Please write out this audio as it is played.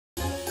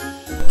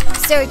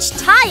Search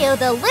Tayo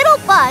the Little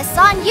Bus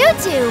on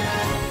YouTube.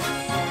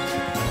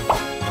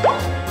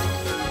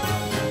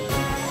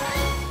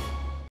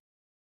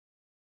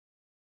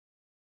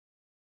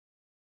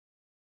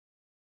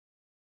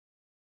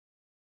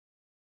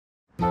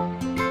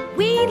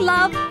 We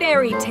love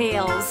fairy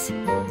tales.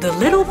 The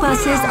little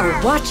buses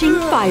are watching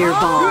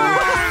Fireball.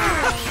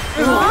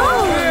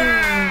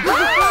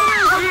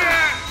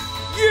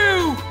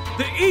 You,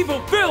 the evil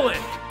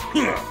villain!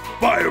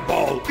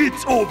 Fireball,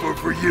 it's over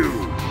for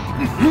you.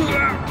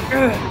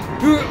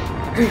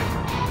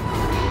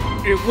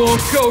 It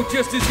won't go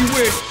just as you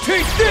wish.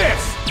 Take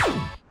this!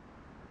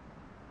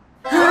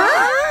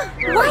 Huh?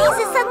 Why is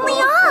it suddenly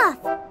off?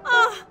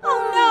 Oh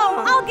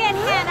no, I'll get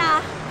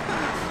Hannah.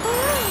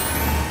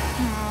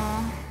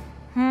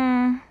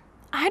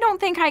 I don't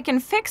think I can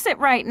fix it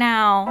right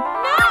now.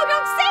 No,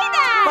 don't say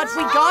that! But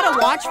we gotta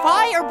watch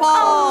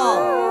Fireball!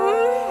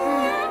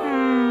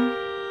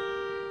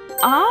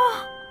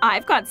 Oh,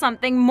 I've got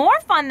something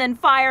more fun than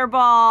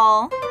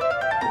Fireball.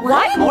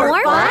 What?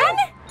 More fun?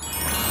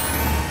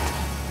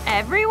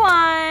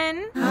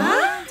 Everyone!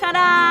 Huh?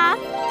 Ta-da!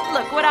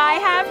 Look what I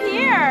have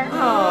here.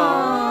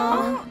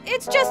 Oh,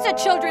 it's just a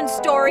children's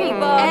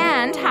storybook.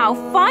 And how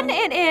fun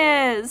it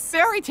is!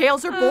 Fairy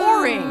tales are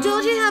boring.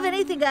 Don't you have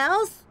anything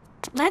else?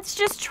 Let's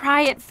just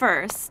try it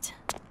first.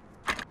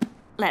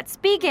 Let's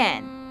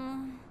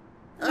begin.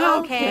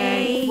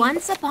 Okay.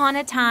 Once upon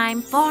a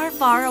time, far,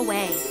 far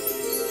away,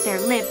 there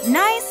lived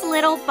nice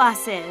little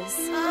buses.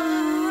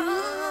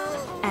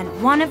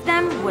 And one of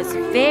them was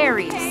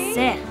very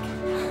sick.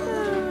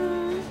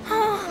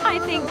 I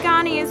think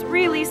Gani is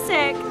really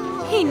sick.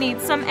 He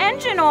needs some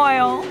engine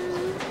oil.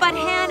 But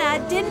Hannah,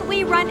 didn't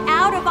we run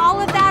out of all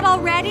of that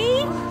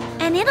already?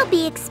 And it'll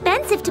be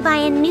expensive to buy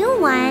a new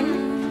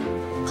one.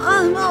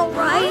 I'm all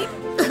right.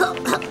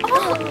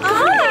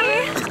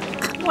 Gani!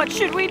 What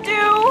should we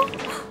do?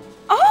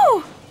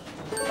 Oh!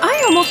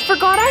 I almost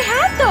forgot I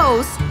had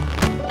those.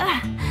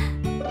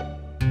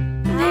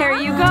 There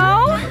you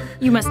go.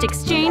 You must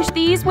exchange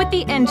these with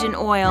the engine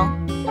oil.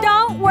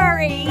 Don't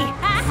worry.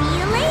 See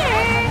you later.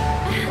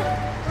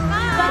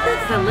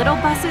 The little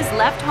buses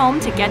left home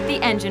to get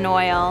the engine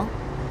oil.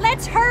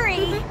 Let's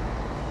hurry.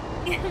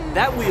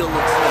 That wheel looks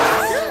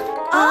nice.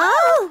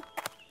 Oh!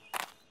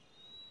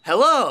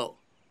 Hello.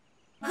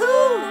 Who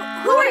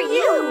are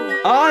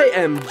you? I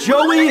am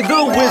Joey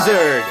the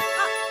Wizard.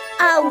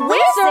 A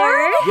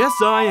wizard? Yes,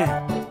 I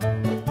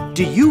am.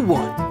 Do you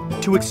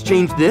want to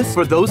exchange this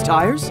for those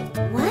tires?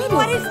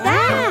 What is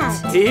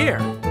that? Here.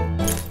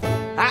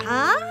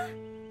 Huh?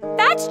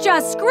 That's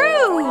just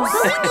screws.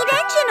 We need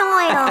engine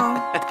oil.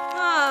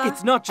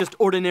 It's not just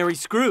ordinary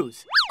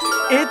screws.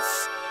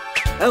 It's...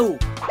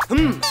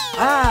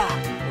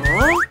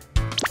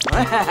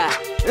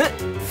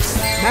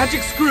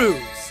 magic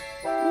screws.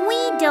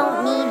 We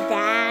don't need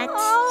that.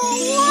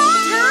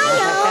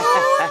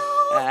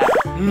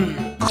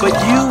 But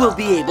you will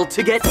be able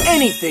to get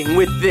anything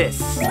with this.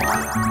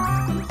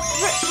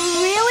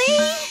 Really?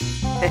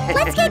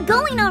 Let's get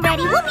going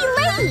already. We'll be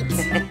late.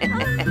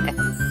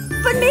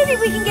 But maybe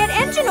we can get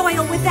engine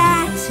oil with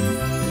that.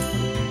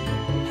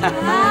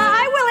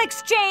 I will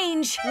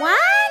exchange.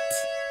 What?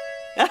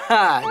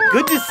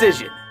 Good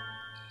decision.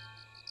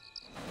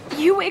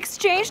 You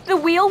exchanged the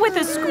wheel with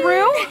a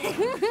screw?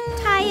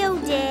 Tayo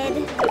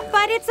did.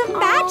 But it's a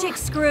magic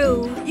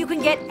screw. You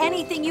can get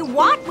anything you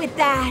want with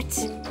that.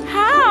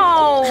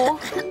 How?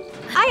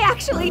 I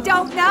actually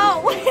don't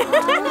know.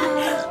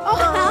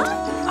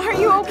 Are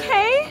you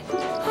okay?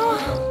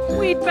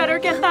 We'd better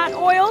get that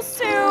oil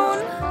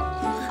soon.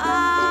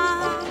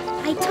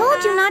 I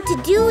told you not to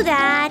do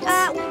that.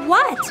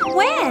 What?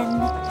 When?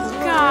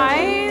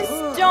 Guys,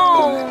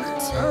 don't.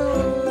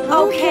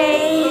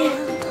 Okay.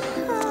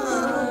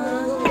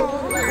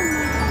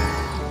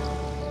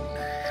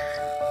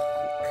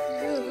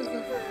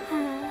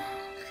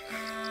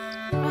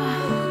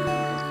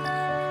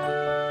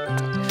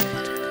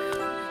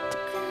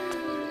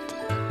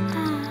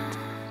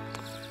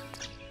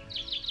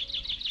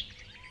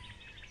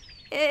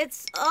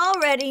 It's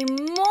already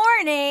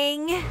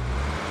morning.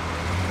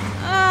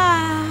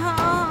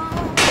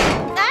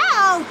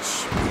 Ouch!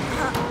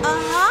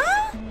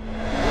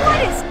 What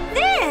is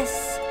this?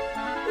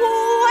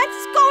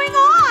 What's going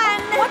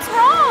on? What's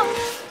wrong?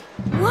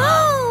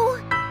 Whoa!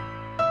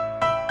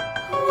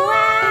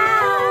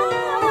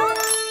 Wow!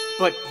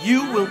 But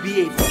you will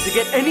be able to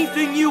get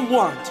anything you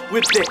want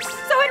with this.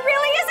 So it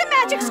really is a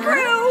magic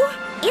screw!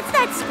 It's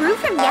that screw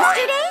from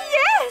yesterday?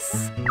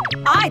 Yes!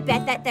 I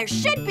bet that there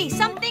should be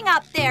something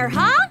up there,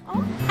 huh?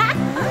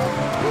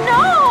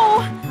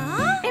 No!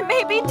 Huh? It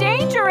may be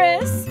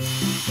dangerous.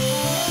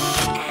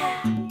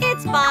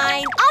 It's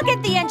fine. I'll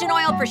get the engine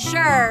oil for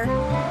sure.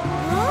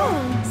 Oh.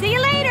 See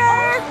you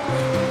later!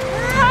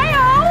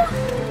 Tayo!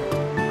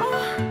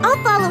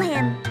 I'll follow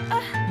him.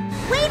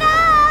 Wait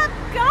up!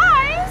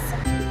 Guys!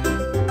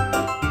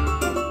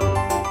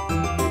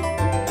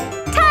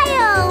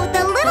 Tayo,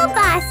 the little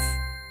bus.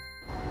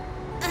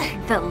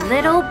 The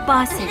little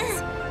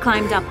buses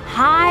climbed up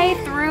high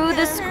through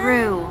the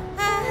screw.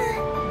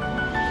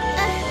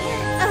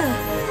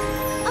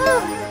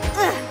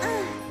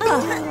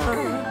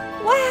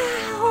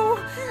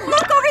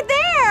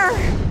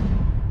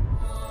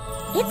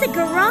 It's a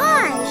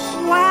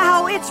garage.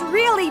 Wow, it's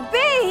really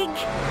big.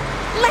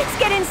 Let's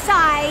get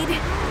inside.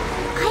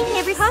 I've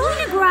never seen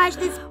a garage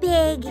this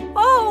big.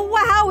 Oh,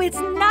 wow, it's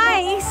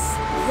nice.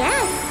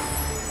 Yes.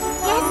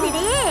 Yes, it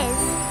is.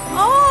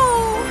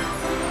 Oh.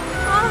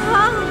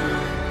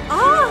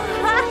 Oh,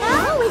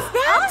 is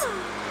that?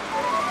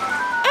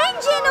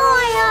 Engine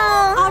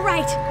oil! All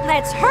right,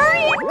 let's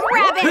hurry and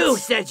grab it. Who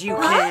said you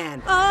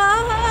can?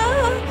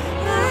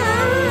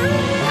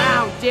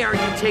 How dare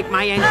you take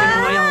my engine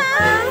oil?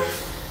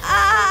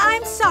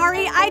 I'm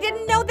sorry. I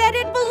didn't know that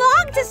it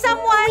belonged to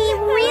someone. We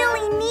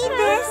really need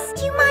this.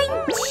 Do you mind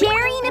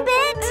sharing a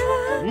bit?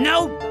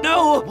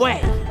 No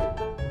way.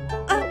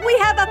 We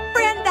have a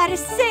friend that is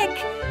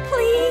sick.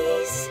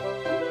 Please.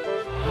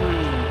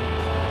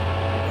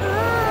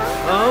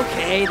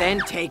 Okay, then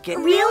take it.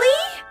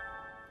 Really?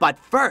 But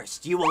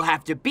first, you will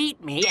have to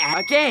beat me at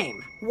a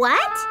game.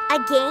 What? A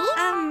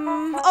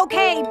game?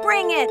 Okay,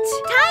 bring it.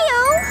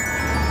 Tayo!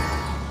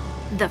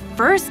 The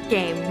first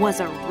game was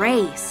a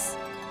race.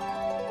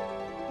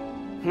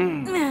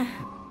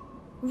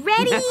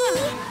 Ready? Go!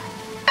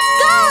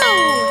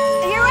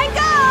 Here I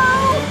go!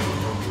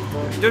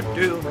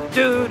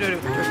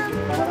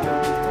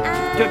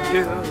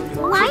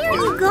 Why are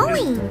you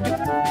going?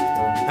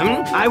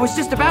 I was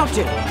just about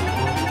to.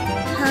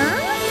 Huh?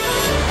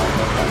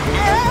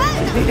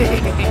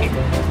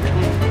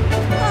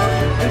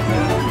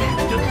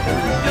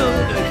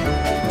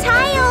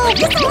 Tayo,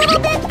 just a little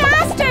bit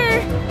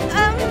faster!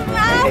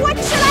 What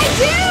should I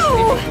do?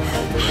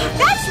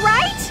 That's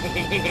right!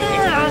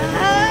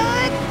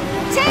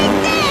 Take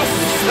this!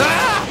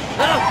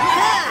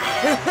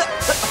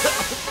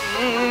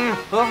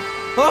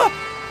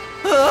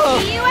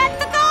 See you at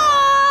the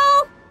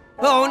goal!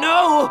 Oh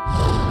no!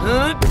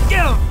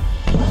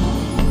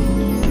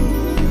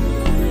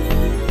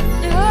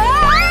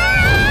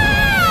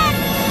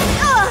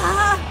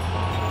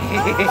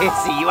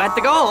 See you at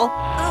the goal.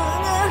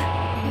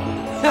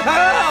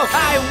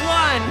 I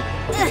won!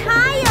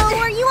 Tayo,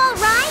 are you all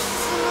right?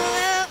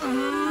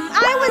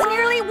 I was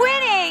nearly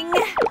winning!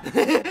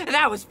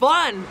 That was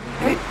fun!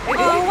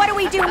 Oh, what do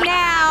we do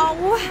now?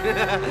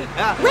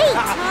 Wait!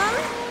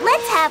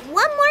 Let's have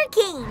one more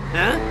game.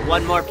 Huh?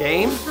 One more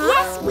game?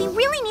 Yes, we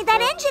really need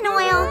that engine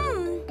oil.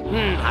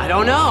 I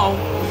don't know.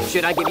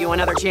 Should I give you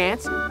another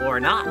chance or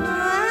not?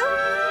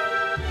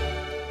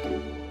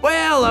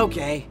 Well,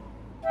 okay.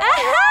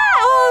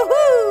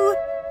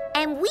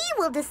 And we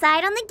will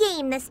decide on the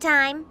game this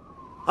time.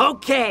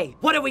 Okay,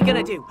 what are we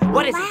gonna do?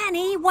 What is it?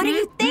 Lanny, what are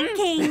you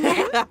thinking?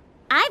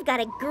 I've got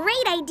a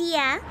great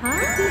idea.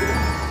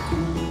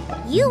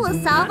 You will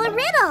solve a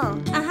riddle.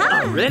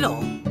 A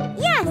riddle?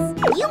 Yes,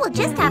 you will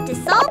just have to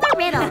solve a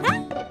riddle.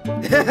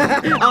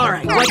 All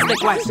right, what's the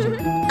question?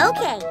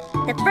 Okay,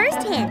 the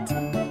first hint.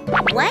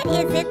 What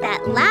is it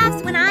that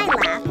laughs when I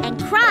laugh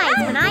and cries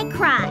when I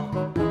cry?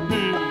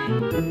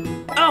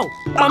 Oh,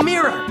 a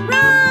mirror!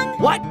 Wrong!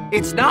 What?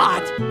 It's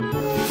not.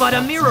 But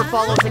a mirror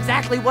follows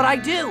exactly what I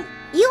do.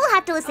 You will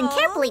have to listen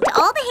carefully to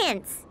all the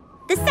hints.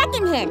 The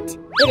second hint.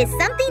 It is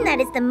something that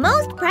is the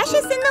most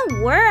precious in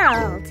the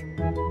world.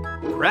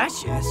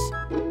 Precious?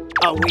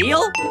 A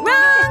wheel?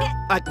 Wrong!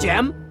 A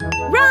gem?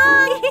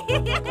 Wrong!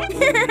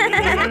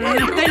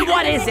 Then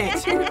what is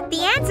it?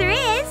 The answer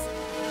is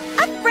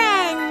a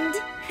friend.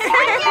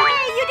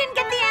 Yay, you didn't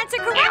get the answer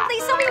correctly,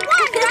 so we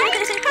won,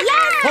 right?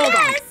 Yes! Hold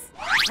on.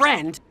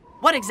 Friend?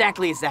 What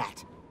exactly is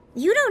that?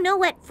 You don't know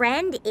what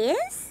friend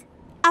is?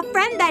 A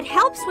friend that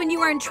helps when you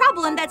are in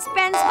trouble and that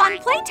spends fun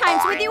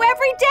playtimes with you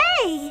every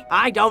day.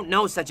 I don't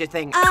know such a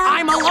thing.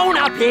 I'm alone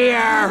up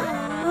here!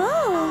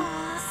 Oh,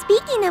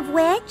 speaking of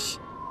which,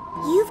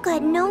 you've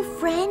got no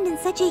friend in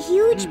such a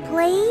huge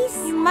place.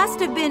 You must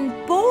have been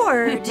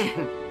bored.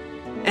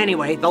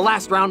 Anyway, the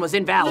last round was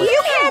invalid.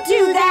 You can't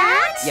do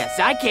that! Yes,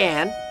 I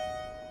can.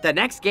 The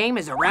next game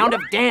is a round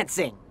of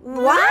dancing.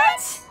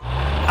 What?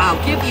 I'll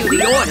give you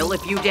the oil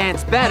if you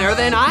dance better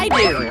than I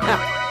do.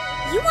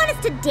 You want us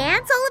to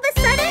dance all of a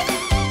sudden?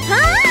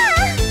 Huh?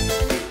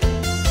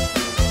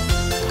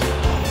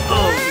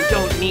 Oh, you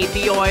don't need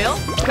the oil?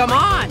 Come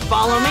on,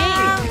 follow me.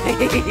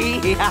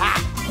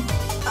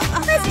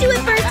 Let's do it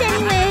first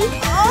anyway.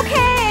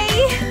 Okay.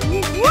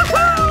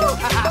 Woohoo!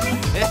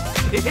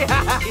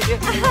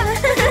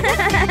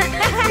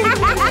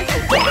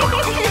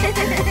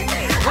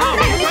 I'm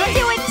gonna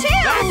do it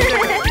too!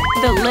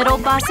 The little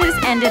buses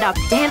ended up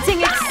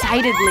dancing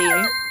excitedly.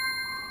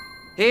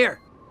 Here,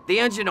 the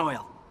engine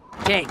oil.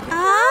 Take it.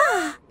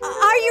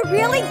 Are you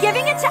really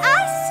giving it to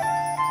us?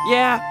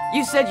 Yeah,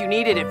 you said you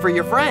needed it for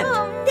your friend.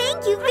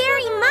 Thank you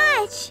very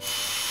much.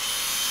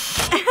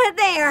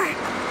 There.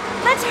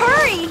 Let's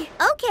hurry.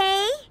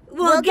 Okay.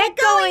 We'll get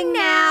going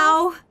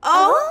now.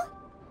 Oh?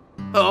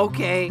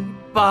 Okay,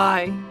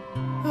 bye.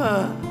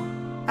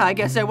 I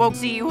guess I won't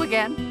see you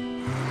again.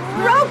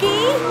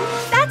 Rogie,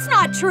 that's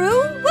not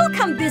true. We'll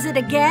come visit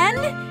again.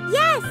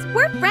 Yes,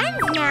 we're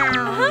friends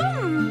now.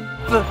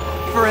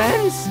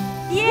 Friends?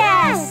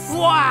 Yes.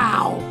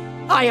 Wow!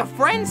 I have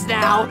friends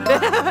now.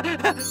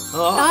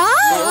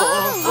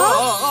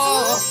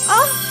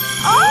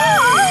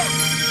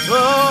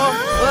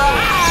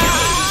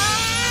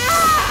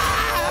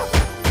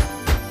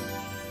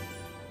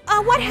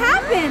 What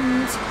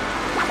happened?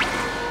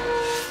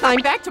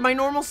 I'm back to my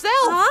normal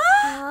self.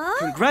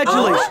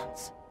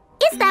 Congratulations!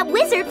 It's that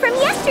wizard from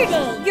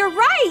yesterday. You're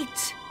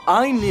right.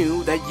 I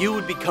knew that you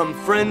would become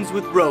friends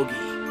with Rogi.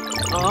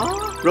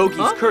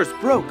 Rogi's curse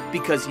broke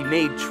because he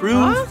made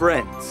true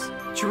friends.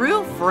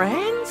 True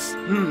friends?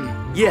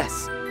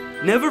 Yes.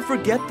 Never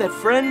forget that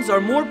friends are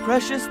more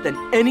precious than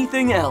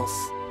anything else.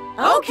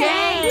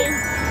 Okay.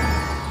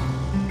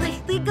 I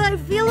think I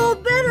feel a little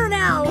better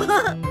now.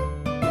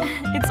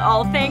 It's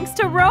all thanks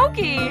to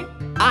Rogi.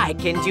 I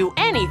can do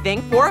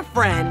anything for a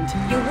friend.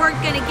 You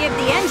weren't gonna give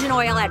the engine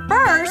oil at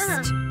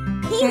first.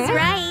 He's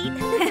right.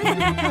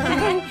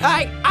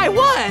 I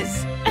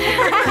was.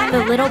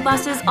 The little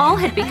buses all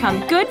had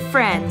become good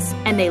friends,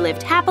 and they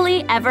lived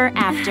happily ever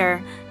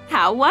after.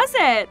 How was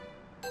it?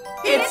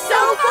 It's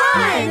so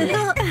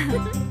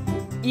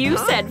fun. You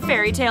said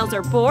fairy tales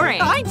are boring.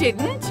 I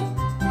didn't.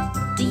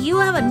 Do you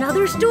have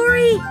another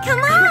story? Come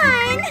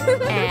on.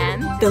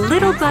 And The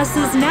little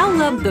buses now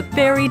love the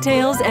fairy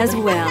tales as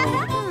well.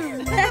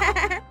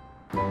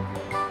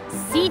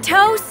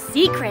 Cito's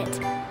secret.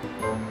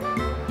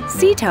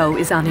 Cito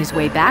is on his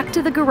way back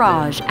to the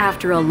garage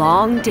after a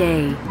long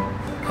day.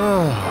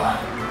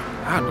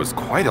 That was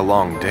quite a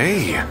long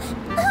day.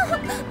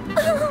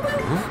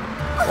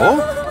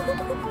 Oh?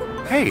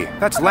 Hey,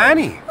 that's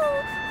Lanny.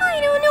 I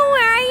don't know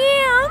where I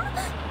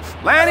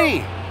am.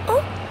 Lanny!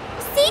 Oh,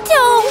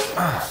 Cito!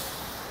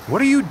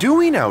 What are you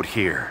doing out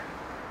here?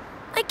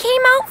 I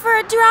came out for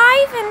a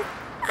drive and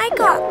I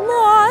got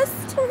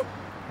lost.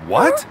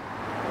 What?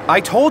 I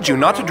told you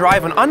not to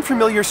drive on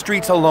unfamiliar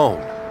streets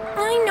alone.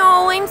 I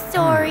know, I'm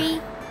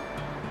sorry.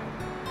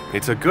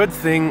 It's a good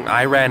thing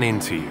I ran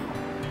into you.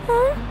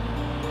 Huh?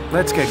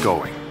 Let's get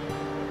going.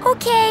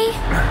 Okay.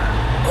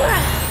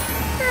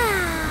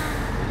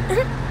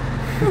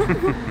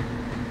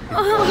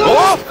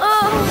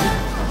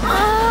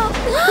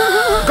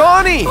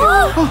 Goni!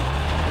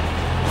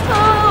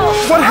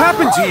 What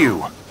happened to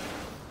you?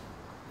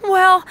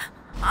 well,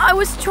 I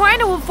was trying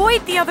to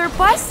avoid the other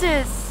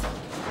buses.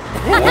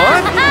 What?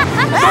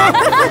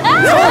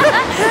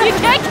 You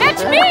can't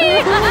catch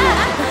me!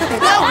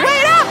 No,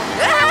 wait up!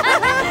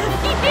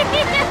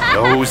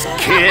 Those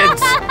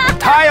kids!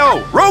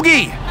 Tayo!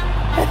 Rogi!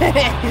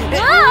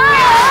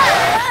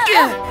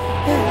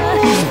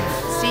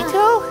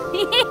 Cito?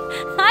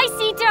 Hi,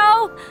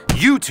 Cito.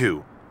 You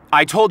two,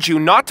 I told you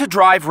not to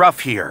drive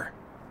rough here.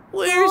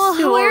 We're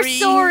sorry. We're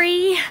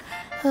sorry.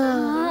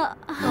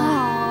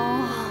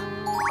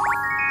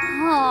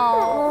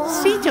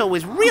 Cito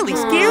was really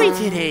scary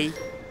today.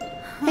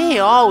 He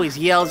always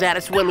yells at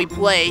us when we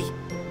play.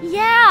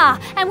 Yeah,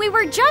 and we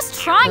were just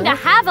trying to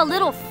have a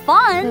little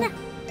fun.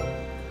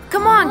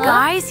 Come on,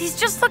 guys. He's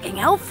just looking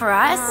out for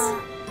us.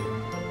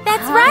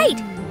 That's right.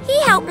 He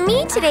helped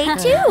me today,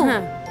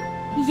 too.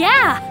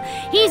 Yeah,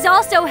 he's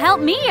also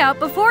helped me out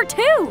before,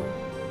 too.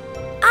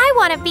 I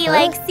want to be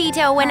like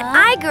Cito when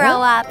I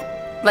grow up.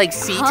 Like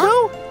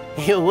Cito?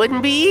 It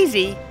wouldn't be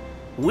easy.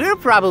 We're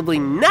probably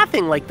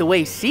nothing like the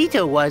way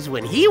Cito was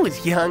when he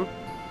was young.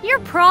 You're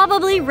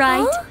probably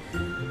right.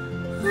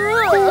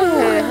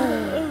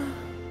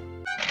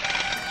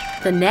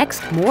 The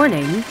next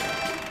morning,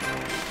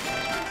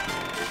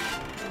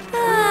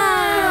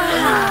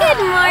 Good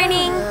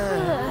morning.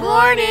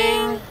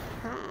 Morning.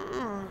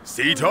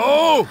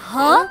 Cito!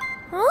 Huh?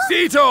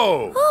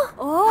 Cito!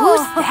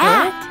 Who's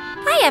that?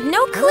 I have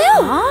no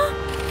clue.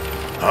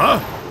 Huh?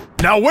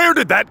 Now where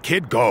did that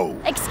kid go?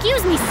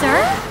 Excuse me,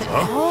 sir.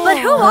 But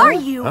who are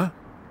you?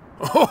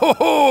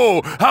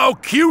 Oh, how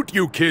cute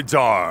you kids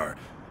are!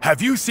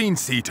 Have you seen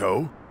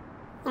Cito?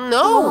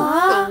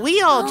 No,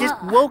 we all just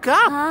woke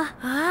up.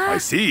 I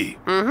see.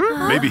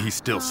 Maybe he's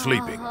still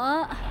sleeping.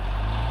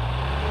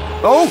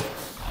 Oh!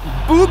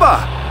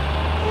 Booba!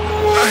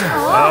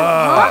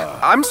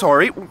 I'm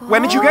sorry,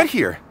 when did you get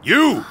here?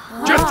 You!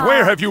 Just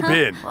where have you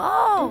been?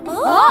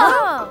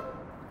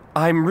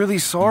 I'm really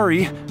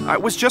sorry. I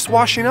was just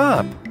washing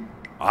up.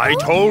 I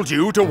told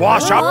you to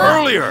wash up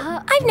earlier.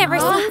 I've never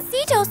seen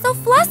Cito so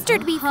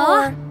flustered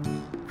before.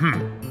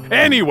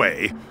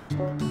 Anyway,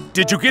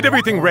 did you get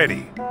everything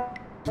ready?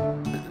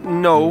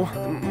 No,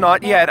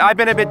 not yet. I've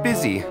been a bit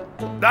busy.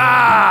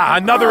 Ah,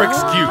 another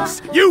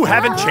excuse. You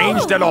haven't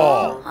changed at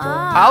all.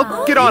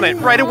 I'll get on it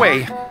right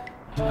away.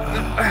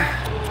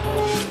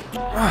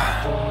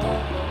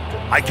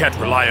 I can't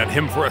rely on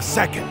him for a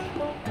second.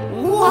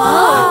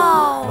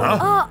 Whoa!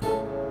 Huh?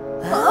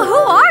 Who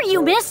are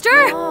you, mister?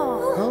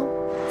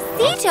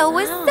 Cito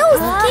was so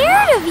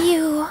scared of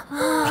you.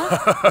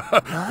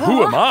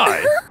 Who am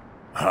I?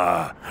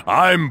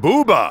 I'm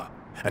Booba,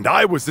 and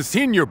I was the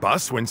senior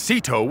bus when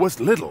Cito was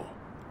little.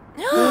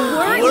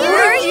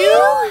 Were you?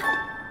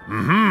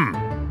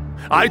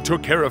 I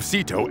took care of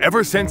Cito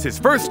ever since his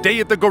first day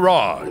at the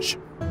garage.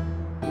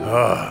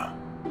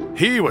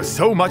 He was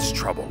so much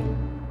trouble.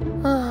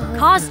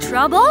 Caused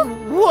trouble?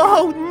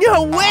 Whoa,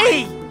 no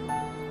way!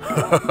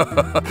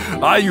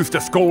 I used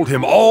to scold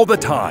him all the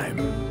time.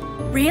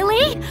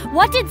 Really?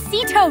 What did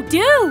Cito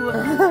do?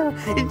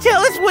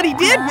 Tell us what he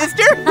did,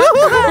 mister!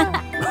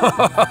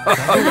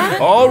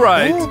 All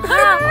right.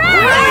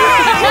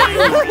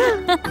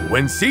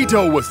 When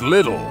Cito was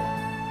little,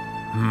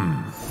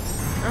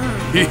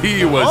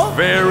 he was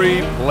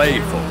very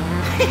playful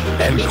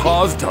and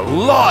caused a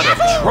lot of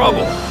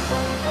trouble.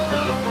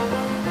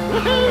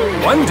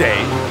 One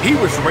day, he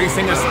was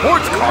racing a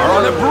sports car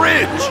on a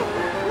bridge.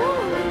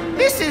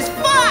 This is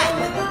fun!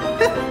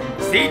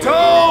 Cito!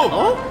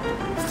 Oh?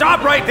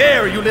 Stop right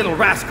there, you little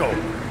rascal!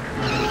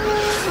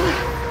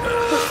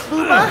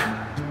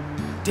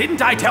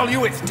 Didn't I tell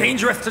you it's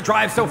dangerous to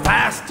drive so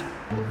fast?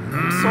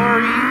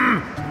 Sorry.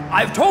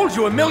 I've told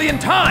you 1,000,000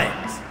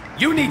 times.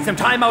 You need some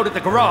time out at the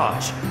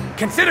garage.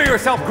 Consider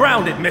yourself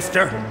grounded,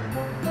 mister.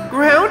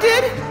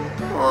 Grounded?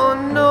 Oh,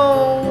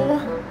 no.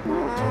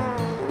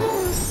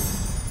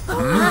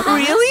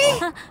 Really?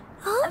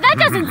 That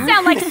doesn't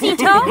sound like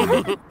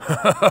Cito.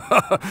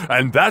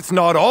 And that's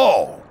not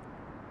all.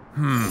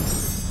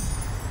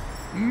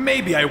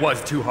 Maybe I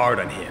was too hard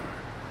on him.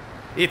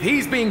 If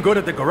he's being good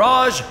at the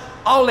garage,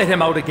 I'll let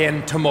him out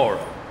again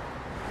tomorrow.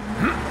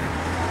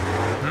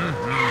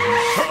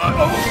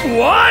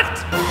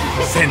 What?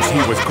 Since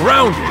he was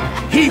grounded,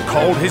 he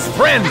called his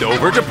friend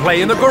over to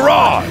play in the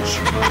garage.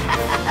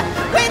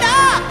 Wait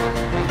up!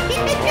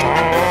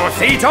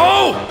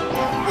 Cito!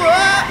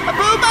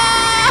 Booba!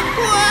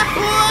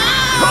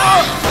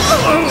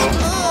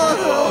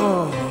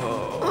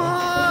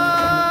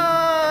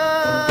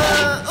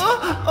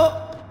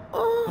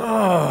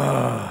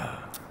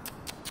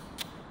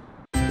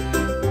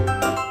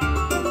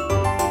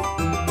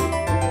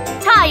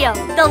 Tayo,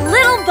 the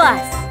little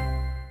bus.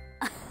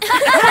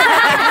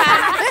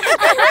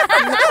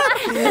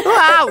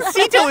 Wow,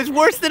 Cito is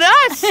worse than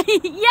us!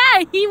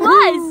 Yeah, he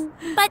was.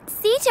 But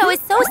Cito is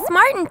so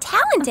smart and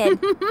talented.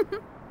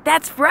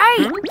 That's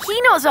right.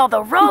 He knows all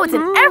the roads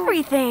and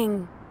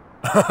everything.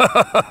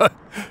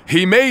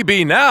 He may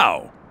be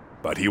now,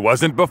 but he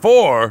wasn't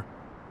before.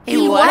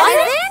 He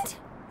wasn't?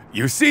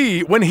 You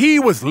see, when he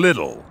was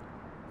little...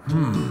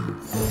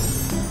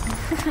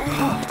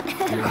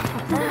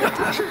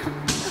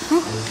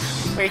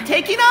 We're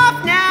taking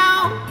off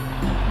now!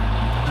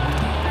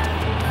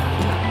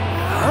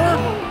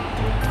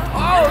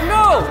 Oh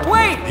no!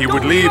 Wait! He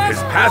would leave his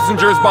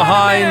passengers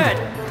behind.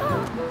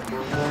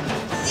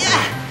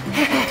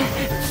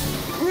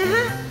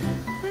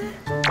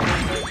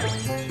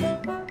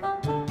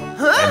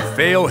 And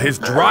fail his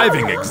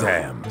driving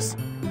exams.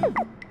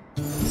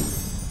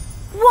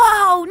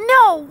 Whoa,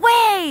 no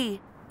way!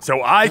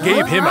 So I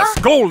gave him a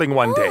scolding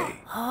one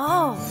day.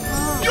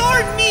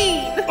 You're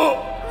mean!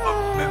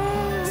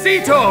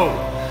 Cito!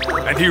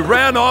 And he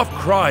ran off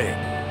crying.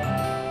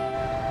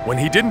 When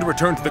he didn't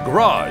return to the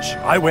garage,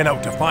 I went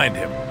out to find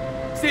him.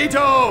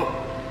 Cito!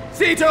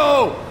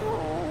 Cito!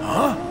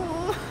 Huh?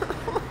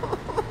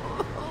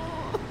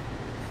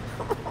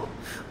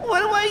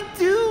 What do I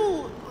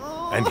do?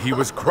 And he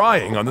was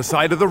crying on the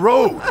side of the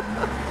road.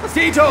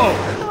 Cito!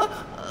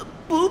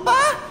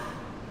 Booba?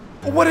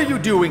 What are you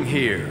doing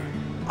here?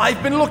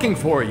 I've been looking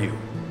for you.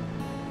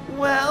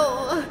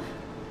 Well,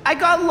 I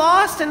got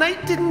lost and I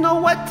didn't know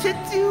what to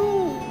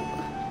do.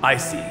 I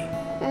see.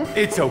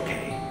 It's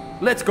okay.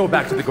 Let's go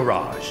back to the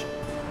garage.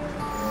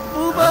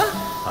 Booba?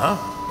 Huh?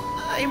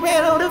 I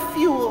ran out of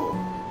fuel,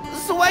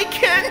 so I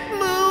can't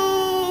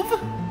move.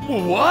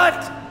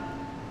 What?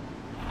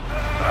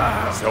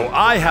 So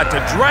I had to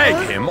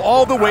drag him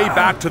all the way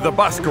back to the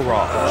bus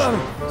garage.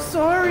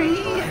 Sorry.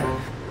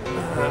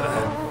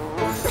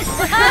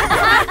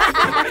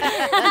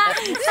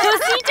 So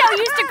Cito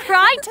used to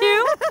cry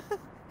too?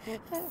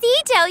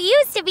 Cito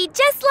used to be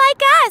just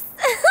like us.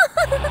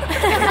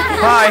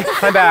 Hi,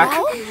 I'm back.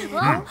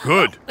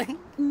 Good.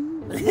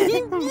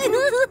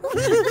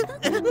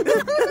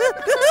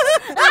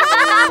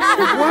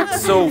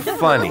 What's so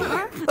funny?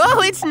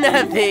 Oh, it's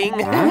nothing.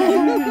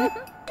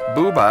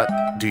 Booba,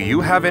 do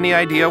you have any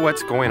idea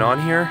what's going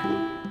on here?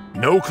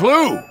 No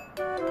clue.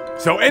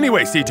 So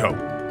anyway, Cito,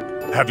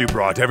 have you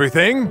brought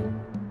everything?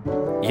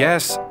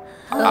 Yes,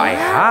 I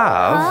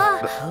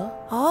have.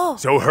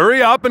 So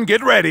hurry up and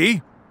get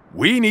ready.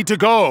 We need to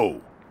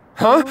go.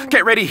 Huh?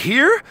 Get ready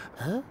here?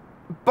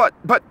 But,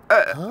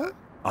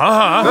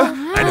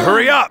 And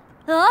hurry up.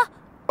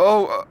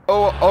 Oh,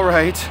 all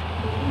right.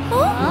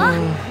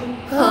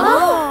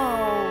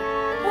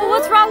 Well,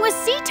 what's wrong with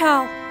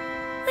Cito?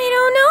 I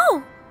don't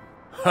know.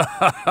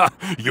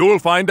 You'll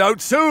find out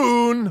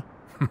soon.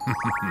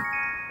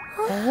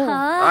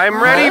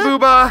 I'm ready,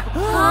 Booba.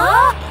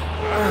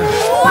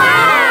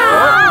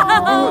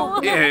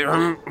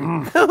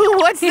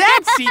 What's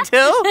that,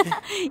 Cito?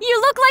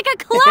 You look like a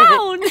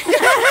clown.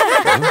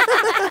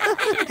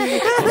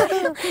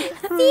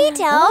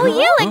 Cito,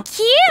 you look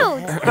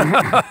cute.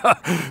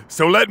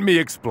 So let me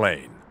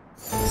explain.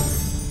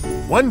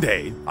 One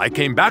day, I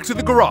came back to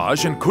the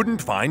garage and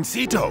couldn't find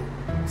Cito.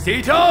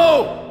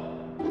 Cito!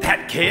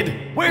 That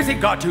kid, where's he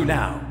got to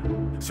now?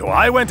 So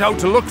I went out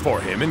to look for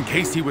him in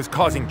case he was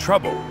causing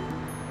trouble.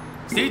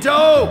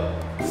 Cito!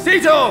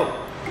 Cito!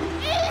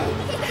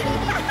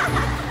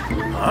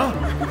 Huh?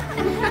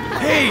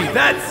 Hey,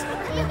 that's...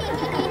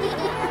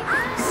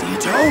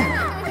 Cito?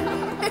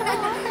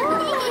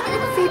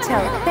 Cito,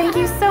 thank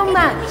you so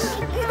much.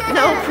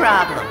 No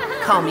problem.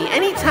 Call me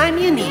anytime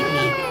you need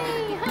me.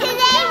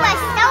 Today was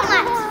so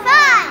much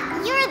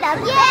fun! You're the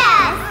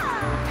best!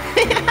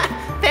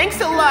 Thanks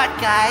a lot,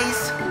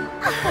 guys.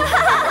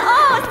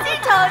 Oh,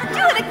 Cito,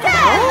 do it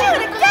again! Do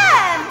it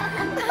again!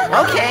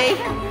 Okay.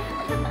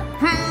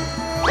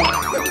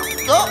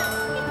 Oh.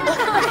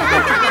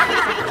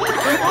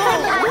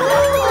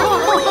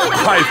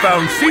 I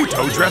found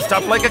Cito dressed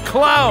up like a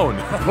clown,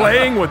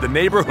 playing with the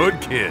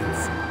neighborhood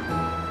kids.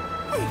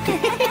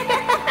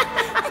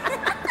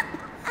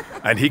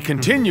 And he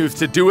continues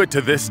to do it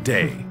to this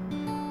day.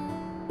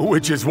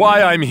 Which is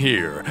why I'm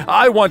here.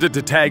 I wanted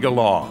to tag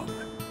along.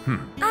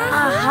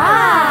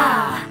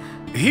 Aha!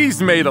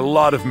 He's made a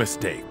lot of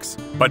mistakes,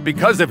 but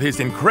because of his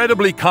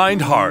incredibly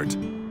kind heart,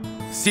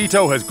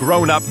 Cito has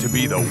grown up to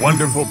be the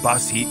wonderful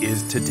bus he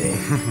is today.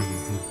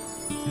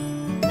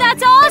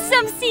 That's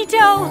awesome,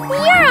 Cito!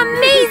 You're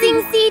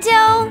amazing,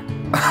 Cito!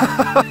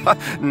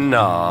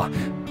 Nah,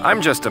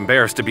 I'm just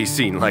embarrassed to be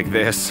seen like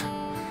this.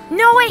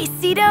 No way,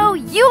 Cito!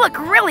 You look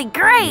really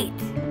great!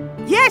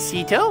 Yes,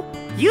 Cito.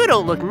 You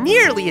don't look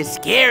nearly as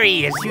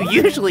scary as you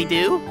usually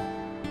do.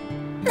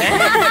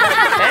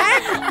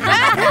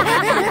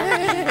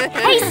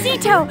 Hey,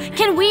 Cito,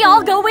 can we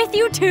all go with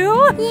you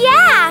too?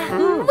 Yeah!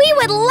 We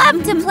would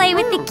love to play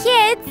with the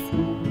kids!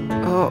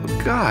 Oh,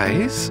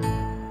 guys?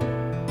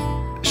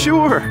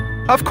 Sure,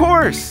 of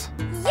course.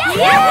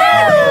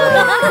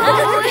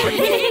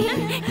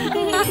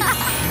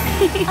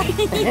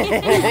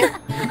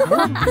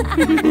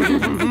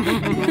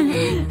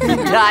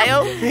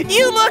 Tayo,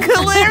 you look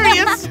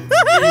hilarious!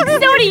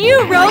 So do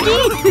you,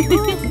 Rogie!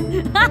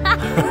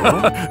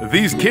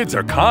 These kids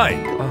are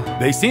kind.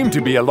 They seem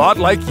to be a lot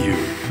like you.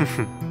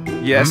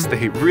 Yes,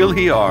 they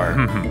really are.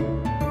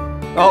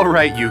 All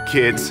right, you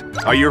kids.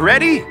 Are you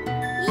ready?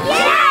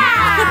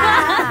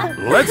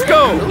 Let's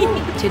go!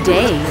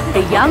 Today,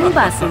 the young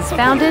buses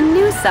found a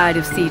new side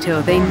of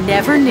Cito they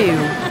never knew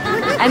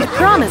and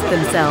promised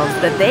themselves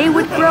that they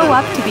would grow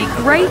up to be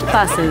great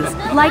buses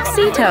like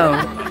Cito.